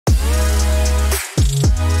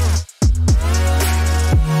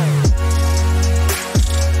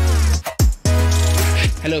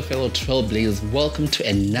Hello, fellow trailblazers. Welcome to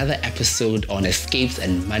another episode on Escapes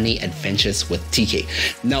and Money Adventures with TK.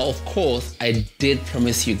 Now, of course, I did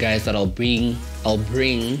promise you guys that I'll bring a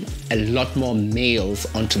lot more males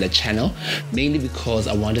onto the channel, mainly because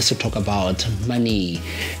I want us to talk about money,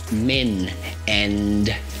 men,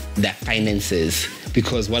 and their finances.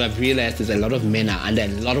 Because what I've realized is a lot of men are under a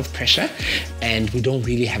lot of pressure, and we don't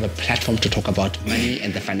really have a platform to talk about money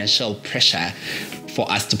and the financial pressure for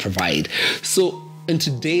us to provide. So in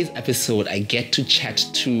today's episode, I get to chat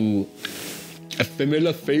to a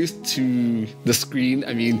familiar face to the screen.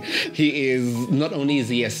 I mean, not only is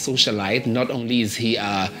he a socialite, not only is he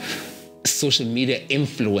a social media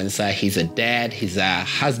influencer, he's a dad, he's a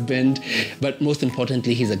husband, but most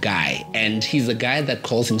importantly, he's a guy. And he's a guy that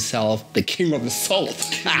calls himself the king of the salt.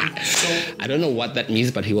 I don't know what that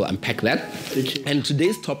means, but he will unpack that. And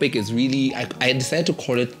today's topic is really, I decided to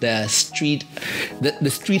call it the street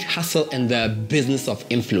hustle and the business of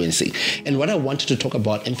influencing. And what I wanted to talk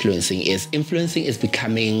about influencing is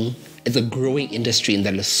becoming, it's a growing industry in the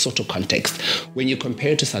Lesotho context. When you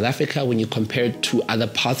compare it to South Africa, when you compare it to other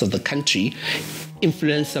parts of the country,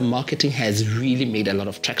 influencer marketing has really made a lot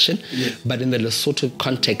of traction. Yes. But in the Lesotho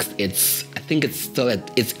context, I think it's still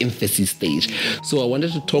at its infancy stage. So I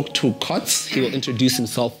wanted to talk to Kots. He will introduce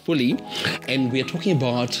himself fully. And we are talking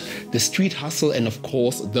about the street hustle and, of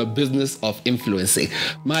course, the business of influencing.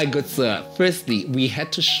 My good sir, firstly, we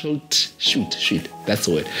had to shoot. That's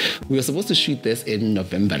the word. We were supposed to shoot this in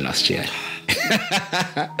November last year.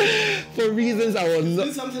 For reasons I will not...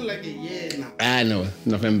 It's something like a year now. I know,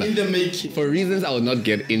 November. In the making. For reasons I will not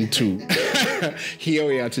get into. Here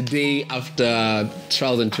we are today after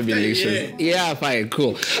trials and tribulations. Yeah, fine,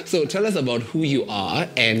 cool. So tell us about who you are,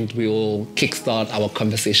 and we will kickstart our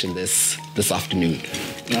conversation this afternoon.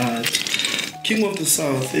 King of the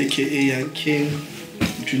South, aka Young King,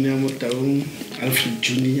 Junior Motaung, Alfred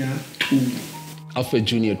Junior 2. Alfred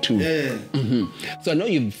Junior 2. Yeah. Mm-hmm. So I know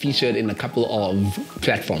you've featured in a couple of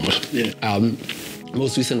platforms. Yeah.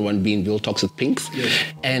 Most recent one being Real Talks with Pinks. Yeah.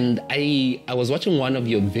 And I was watching one of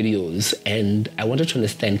your videos, and I wanted to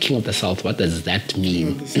understand King of the South. What does that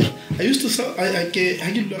mean? I used to sell, I get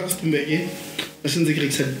Rustenberg, since I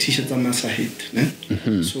created t-shirts on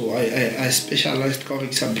Masahit. So I specialized in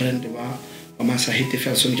brand of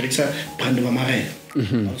Masahit, so I created brand of Mare.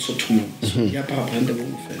 Also tomorrow. So yeah, brand of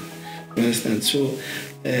understand? So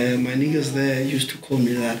my niggas there used to call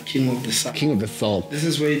me that King of the South. King of the South. This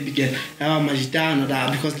is where it began.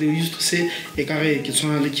 Because they used to say, King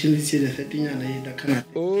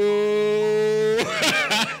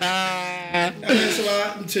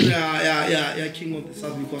of the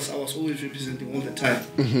South, because I was always representing all the time.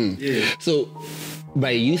 Yeah. So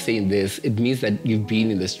by you saying this, it means that you've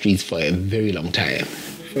been in the streets for a very long time.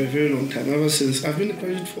 For a very long time, ever since. I've been in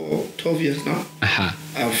graduate for 12 years now.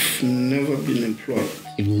 I've never been employed.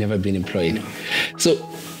 You've never been employed? No. So,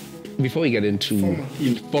 before we get into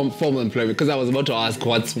formal employment, because I was about to ask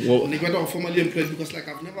formally employed, because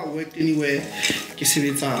I've never worked anywhere,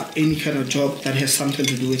 any kind of job that has something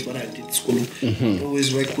to do with what I did at school. I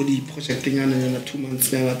always work with the projecting and 2 months,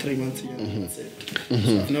 3 months. So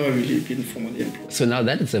I've never really been formally employed. So now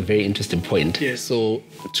that is a very interesting point. Yes. So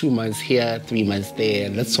 2 months here, 3 months there.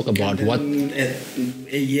 Let's talk about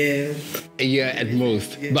a year. A year at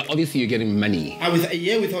most. Yeah. But obviously you're getting money. With a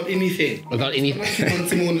year without anything. Without anything.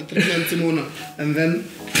 3 months, and then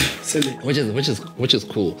sell it. Which is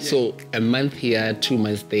cool. Yeah. So a month here, 2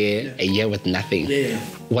 months there, a year with nothing. Yeah.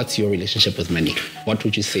 What's your relationship with money? What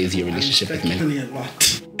would you say is your relationship with money? A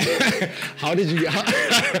lot. How did you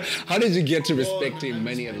get to respecting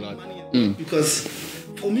money a lot? Because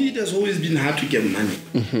for me, it has always been hard to get money.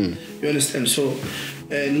 You understand? So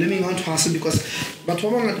learning how to hustle, because but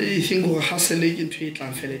what I think hustling into it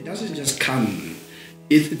doesn't just come.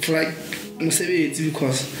 It's like it's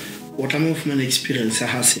because what I'm from an experience,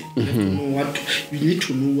 hustle. You need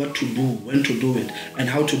to know what to do, when to do it, and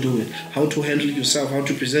how to do it, how to handle yourself, how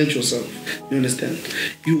to present yourself. You understand?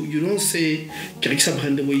 You don't say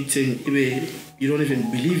you don't even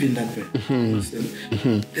believe in that way.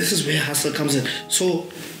 This is where hustle comes in. So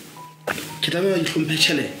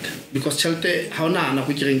because I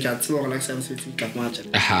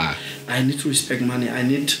need to respect money. I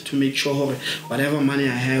need to make sure whatever money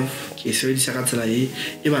I have is ready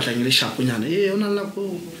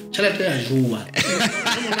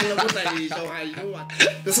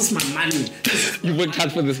this is my money. You worked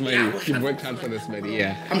hard for this money. You worked hard for this money,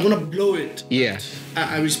 yeah. I'm gonna blow it. Yeah.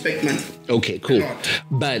 I respect money. Okay, cool.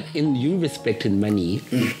 But in you respecting money,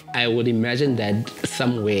 I would imagine that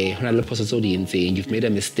somewhere, you've made a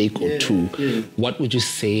mistake or two. What would you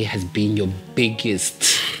say has been your biggest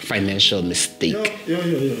financial mistake? Yo.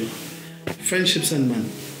 Friendships and money.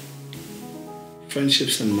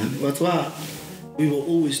 That's why we were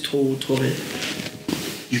always told, Tore,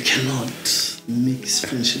 you cannot mix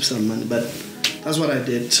friendships and money. But that's what I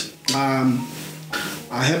did. I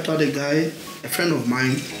helped out a guy, a friend of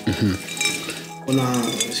mine. When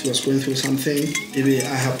she was going through something, maybe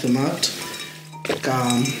I helped him out.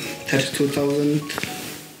 32,000.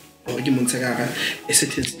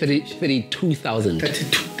 32,000.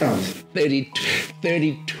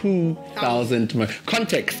 32,000.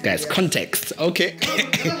 Context, guys. Context. Okay.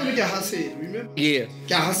 Yeah.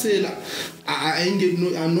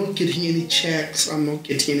 I'm not getting any checks. I'm not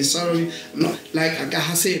getting any salary. I'm not like I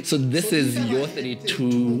hustle. So this is your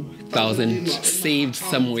 32,000 saved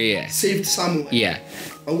somewhere. Yeah.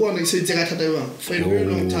 I want to say for a very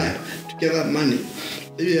long time to get that money.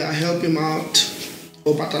 Maybe I help him out.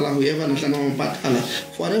 Or patala whoever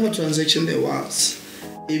for whatever transaction there was.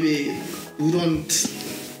 Maybe we don't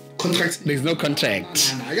contract. There's no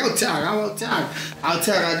contract. I'll tag. I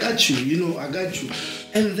got you. I got you.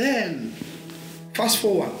 And then fast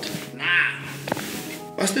forward.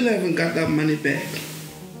 I still haven't got that money back.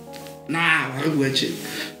 I regret it.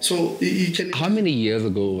 So you can. How many years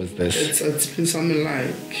ago was this? It's been something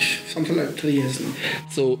like 3 years now.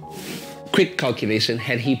 So, quick calculation,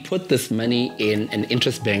 had he put this money in an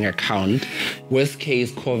interest-bearing account, worst case,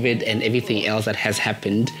 COVID and everything else that has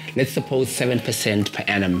happened, let's suppose 7% per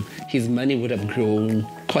annum, his money would have grown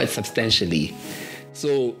quite substantially.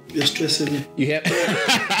 So you're stressing me. You have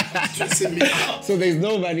stressing me out. So there's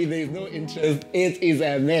no money, there's no interest. It is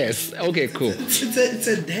a mess. Okay, cool. It's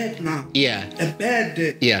a debt now. Yeah. A bad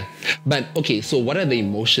debt. Yeah. But okay, so what are the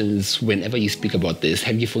emotions whenever you speak about this?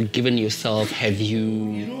 Have you forgiven yourself? Have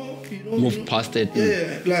you moved past it?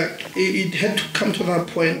 Yeah, like it had to come to that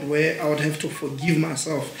point where I would have to forgive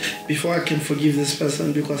myself before I can forgive this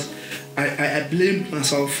person, because I blamed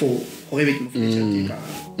myself for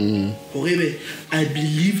I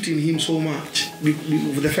believed in him so much.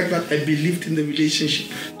 The fact that I believed in the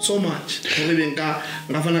relationship so much. At the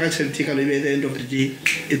end of the day,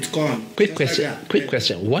 it's gone. Quick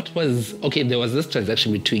question. What was, there was this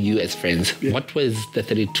transaction between you as friends. Yeah. What was the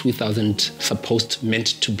 32,000 supposed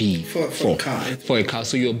meant to be? For a car. For a car.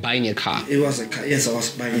 So you're buying a car? It was a car. Yes, I was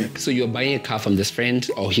buying it. So you're buying a car from this friend,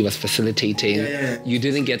 or he was facilitating? Yeah. You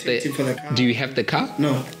didn't get the car. Do you have the car?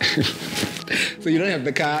 No. So you don't have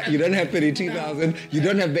the car, you don't have 32,000, you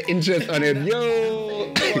don't have the interest on it.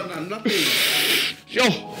 Yo! Nothing.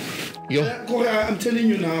 Yo! I'm telling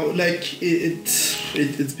you now, like it's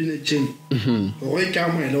been a journey.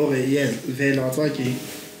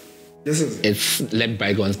 This is it. It's let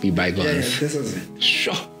bygones be bygones. Yeah, this is it.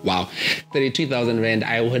 Sure. Wow. 32,000 Rand,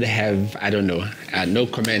 I would have, I don't know, no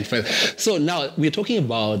comment. So now we're talking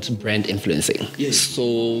about brand influencing. Yes.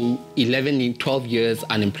 So 12 years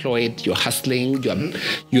unemployed, you're hustling,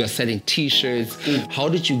 you are selling t-shirts. How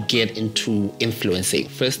did you get into influencing?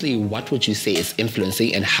 Firstly, what would you say is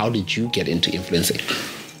influencing, and how did you get into influencing?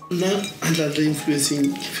 Not under the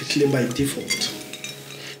influencing by default.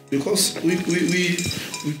 Because we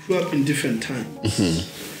grew up in different times.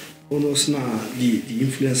 Almost now the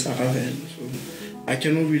influencer have. So I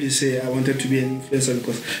cannot really say I wanted to be an influencer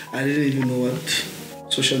because I didn't even know what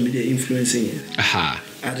social media influencing is. I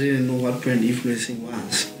didn't know what brand influencing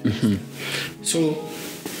was. So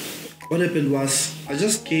what happened was I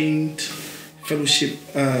just gained fellowship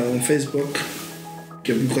on Facebook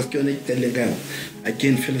because I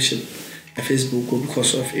gained fellowship at Facebook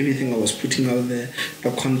because of everything I was putting out there,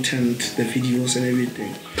 the content, the videos and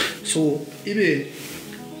everything. So even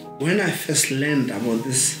when I first learned about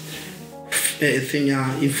this thing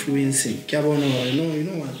influencing, you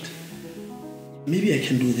know what? Maybe I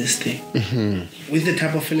can do this thing. With the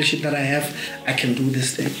type of fellowship that I have, I can do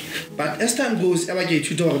this thing. But as time goes,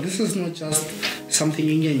 this is not just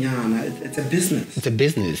something it's a business. It's a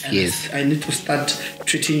business, and yes. I need to start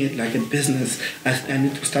treating it like a business. I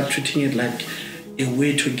need to start treating it like a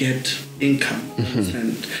way to get income.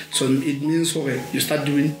 And so it means you start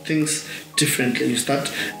doing things differently. You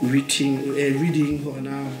start reading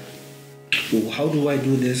now. How do I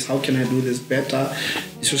do this? How can I do this better?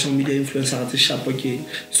 The social media influencer at the shop again.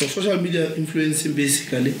 So social media influencing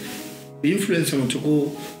basically, we influence them to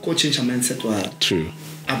go change a mindset. True.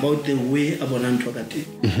 About the way about Antogati.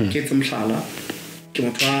 Get them shala.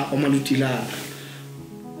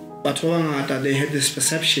 But they had this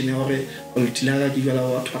perception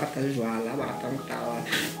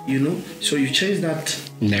so you change that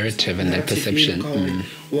narrative and that perception.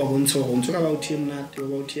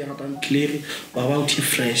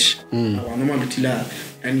 Fresh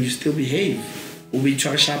and you still behave. o be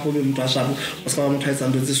tshware sharp o be motho a sharp o ska ba motho a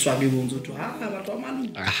etsang ntse swag e bontse to batho ba malu.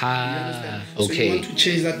 Aha. So Okay. you want to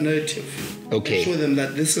change that narrative. Okay. Show them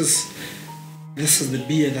that this is the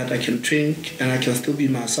beer that I can drink and I can still be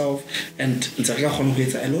myself and it's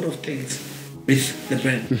a lot of things with the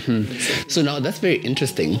brand. So now that's very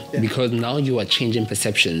interesting because now you are changing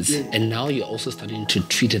perceptions and now you're also starting to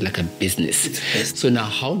treat it like a business. So now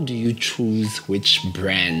how do you choose which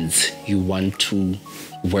brands you want to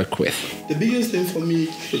work with? The biggest thing for me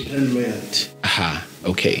is the brand loyalty. Aha,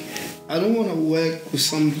 okay. I don't want to work with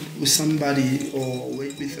somebody or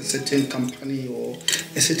work with a certain company or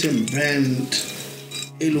a certain brand.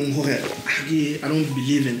 I don't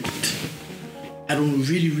believe in it. I don't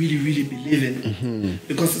really believe in it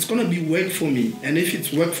because it's gonna be work for me, and if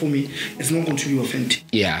it's work for me, it's not going to be authentic.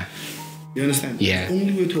 Yeah. You understand? Yeah. The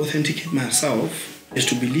only way to authenticate myself is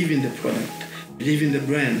to believe in the product, believe in the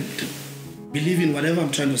brand, believe in whatever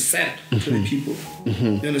I'm trying to sell to the people.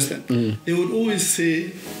 You understand? They would always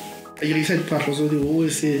say, they will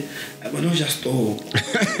always say, but not just store.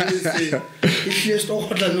 If you're store,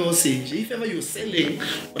 what I know say, if ever you're selling,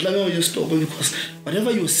 what I know you store because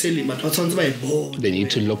whatever you're selling, but what sounds like board. They need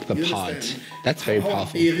to look the part. That's very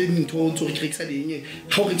powerful. They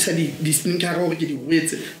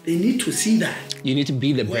need to see that. You need to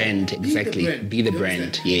be the brand, exactly. Be the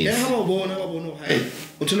brand, yes.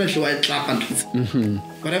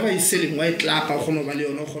 Whatever he's selling, white clap, you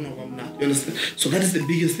understand? So that is the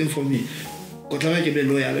biggest thing for me. Be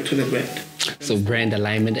loyal to the brand. So brand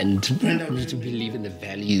alignment and you need to believe in the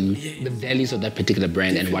values of that particular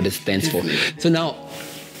brand and what it stands for. So now,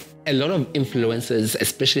 a lot of influencers,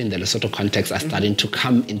 especially in the Lesotho context, are starting to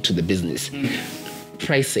come into the business.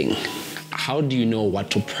 Pricing. How do you know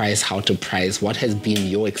what to price, how to price? What has been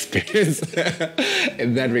your experience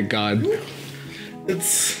in that regard?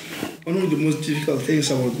 It's one of the most difficult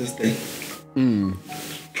things about this thing.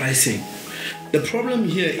 Pricing. The problem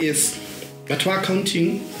here is that we're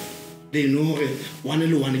accounting, they know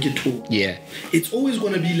one get two. Yeah. It's always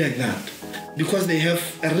going to be like that because they have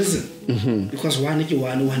a reason. Because one, and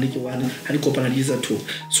you two.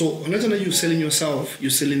 So when you're selling yourself,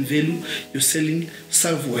 you're selling value, you're selling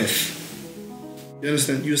self-worth. You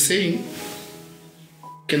understand? You're saying,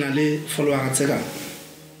 can I follow our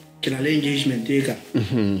can I engagement?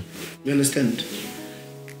 You understand?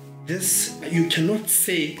 This you cannot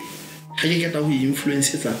say how you get away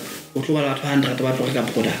influences or 100 about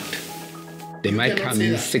product. They might come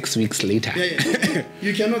in 6 weeks later.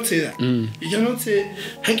 You cannot say that. You cannot say,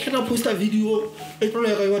 how can I post a video? It's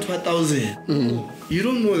probably about 1,000. You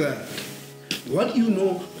don't know that. What you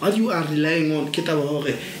know, what you are relying on,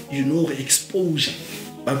 you know exposure.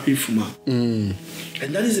 And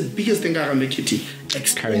that is the biggest thing I can make it.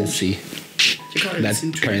 Currency. That's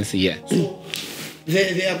currency, yeah. So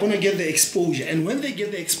they are going to get the exposure. And when they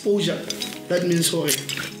get the exposure, that means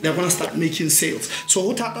they're going to start making sales.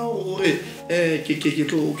 So because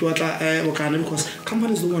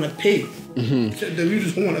companies don't want to pay. The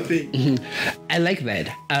readers don't want to pay. I like that.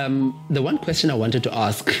 The one question I wanted to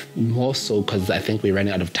ask, more so because I think we're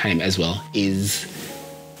running out of time as well, is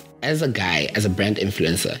as a guy, as a brand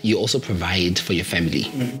influencer, you also provide for your family.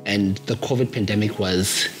 And the COVID pandemic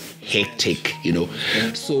was hectic,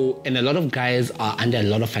 So, and a lot of guys are under a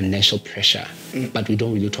lot of financial pressure, but we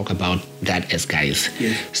don't really talk about that as guys.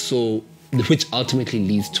 So, which ultimately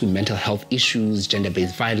leads to mental health issues,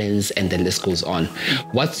 gender-based violence, and the list goes on.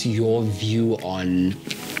 What's your view on,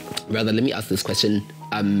 rather, let me ask this question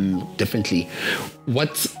differently.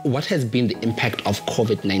 What has been the impact of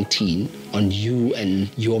COVID-19 on you and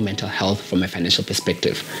your mental health from a financial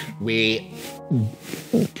perspective, where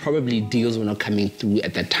probably deals were not coming through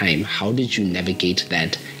at that time? How did you navigate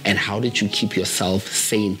that, and how did you keep yourself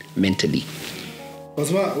sane mentally? One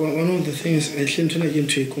of the things I tend to get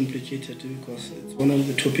into complicated because it's one of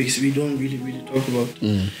the topics we don't really talk about.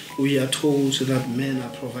 We are told that men are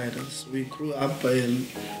providers. We grew up in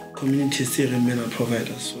communities where men are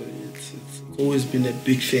providers, so it's always been a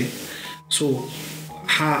big thing. So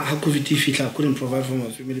how could I couldn't provide for my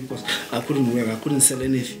family because I couldn't work, I couldn't sell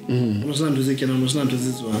anything.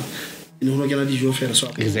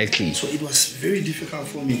 Exactly. So it was very difficult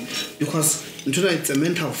for me because it's a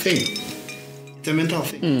mental thing. It's a mental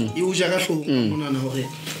thing. You're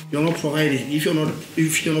not providing. If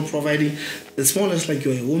you're not providing, it's more or less like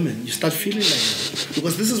you're a woman. You start feeling like that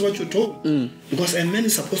because this is what you're told. Because a man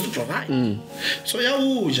is supposed to provide. So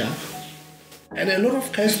and a lot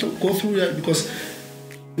of guys go through that because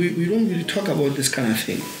we don't really talk about this kind of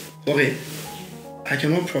thing. Okay, I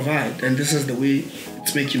cannot provide, and this is the way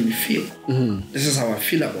it's making me feel. This is how I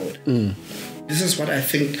feel about it. this is what I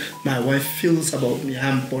think my wife feels about me.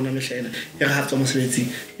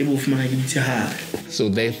 So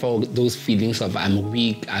therefore, those feelings of I'm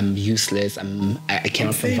weak, I'm useless, I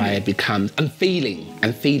cannot provide becomes I'm failing,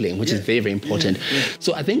 which is very, very important.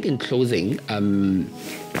 So I think in closing,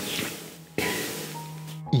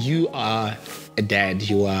 you are a dad,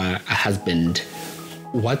 you are a husband.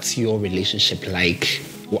 What's your relationship like?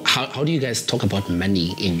 How do you guys talk about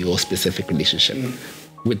money in your specific relationship?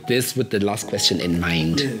 With the last question in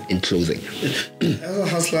mind, in closing. As a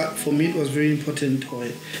hustler, for me it was very important.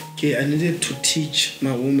 Okay, I needed to teach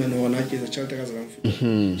my woman when I get a child.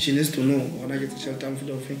 She needs to know when I get a child.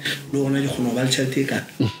 Understand?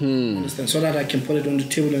 So that I can put it on the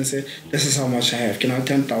table and say, this is how much I have. Can I have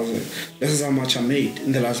 10,000? This is how much I made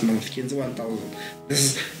in the last month. Can I 1,000?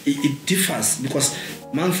 It differs because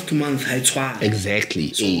month to month I try.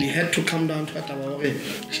 Exactly. So we had to come down to it.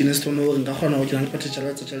 She needs to know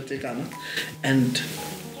and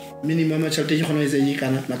minimum maximum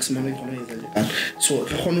so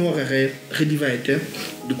re divide the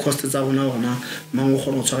costs tsa rona mang o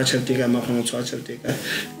kgona tshwara tšhelete ka mang kgona tshwara tšhelete ka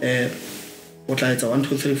o tla etsa 1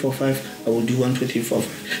 2 3 4 5 I will do 1 2 3 4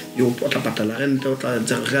 5 you tla patala rent o tla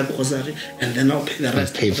etsa re grocery and then I'll pay the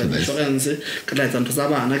rest for the insurance ka tla etsa ntho tsa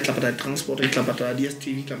bana ka patala transport ka patala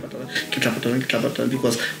DSTV ka patala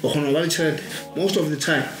because o kgona ba le tšhelete most of the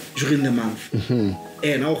time during the month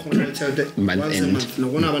and now once a month. No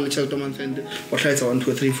one month end. What 1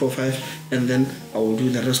 2 3 4 5 and then I will do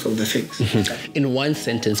the rest of the things. In one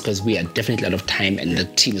sentence, because we are definitely out of time and the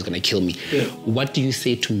team is gonna kill me. What do you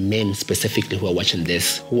say to men specifically who are watching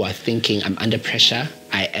this, who are thinking I'm under pressure,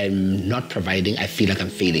 I am not providing, I feel like I'm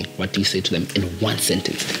failing? What do you say to them in one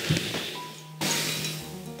sentence?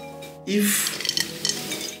 If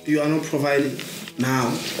you are not providing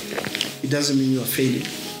now, it doesn't mean you are failing.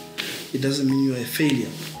 It doesn't mean you're a failure.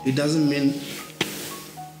 It doesn't mean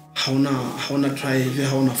how na drive,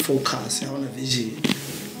 how na focus, how na vision.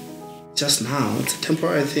 Just now, it's a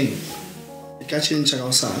temporary thing. It can't change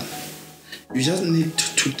outside. You just need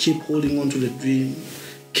to keep holding on to the dream,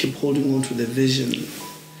 keep holding on to the vision,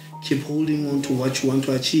 keep holding on to what you want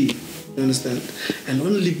to achieve. You understand? And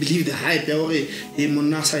only believe the hype. But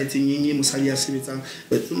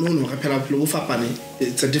no,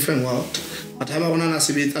 it's a different world. But our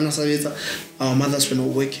mothers were not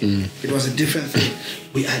working. It was a different thing.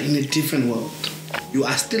 We are in a different world. You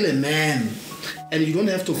are still a man. And you don't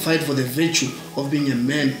have to fight for the virtue of being a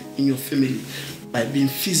man in your family by being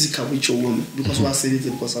physical with your woman. Because we are saying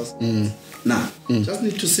it because just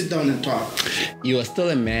need to sit down and talk. You are still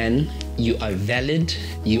a man. You are valid.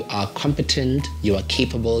 You are competent. You are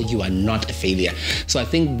capable. You are not a failure. So I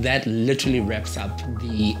think that literally wraps up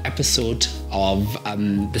the episode of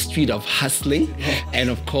the street of hustling and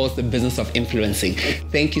of course the business of influencing.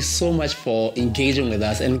 Thank you so much for engaging with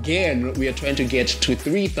us. And again, we are trying to get to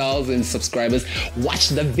 3,000 subscribers. Watch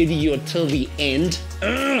the video till the end.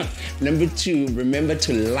 Number 2, remember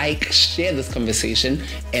to like, share this conversation,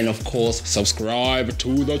 and of course subscribe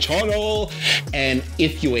to the channel. And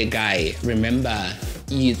if you're a guy, remember,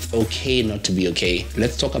 it's okay not to be okay.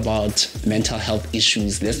 Let's talk about mental health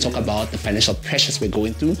issues. Let's talk about the financial pressures we're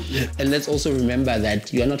going through. And let's also remember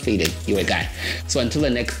that you're not failing, you're a guy. So until the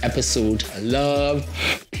next episode, love,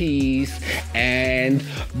 peace, and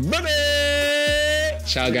bye-bye.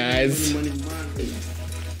 Ciao, guys.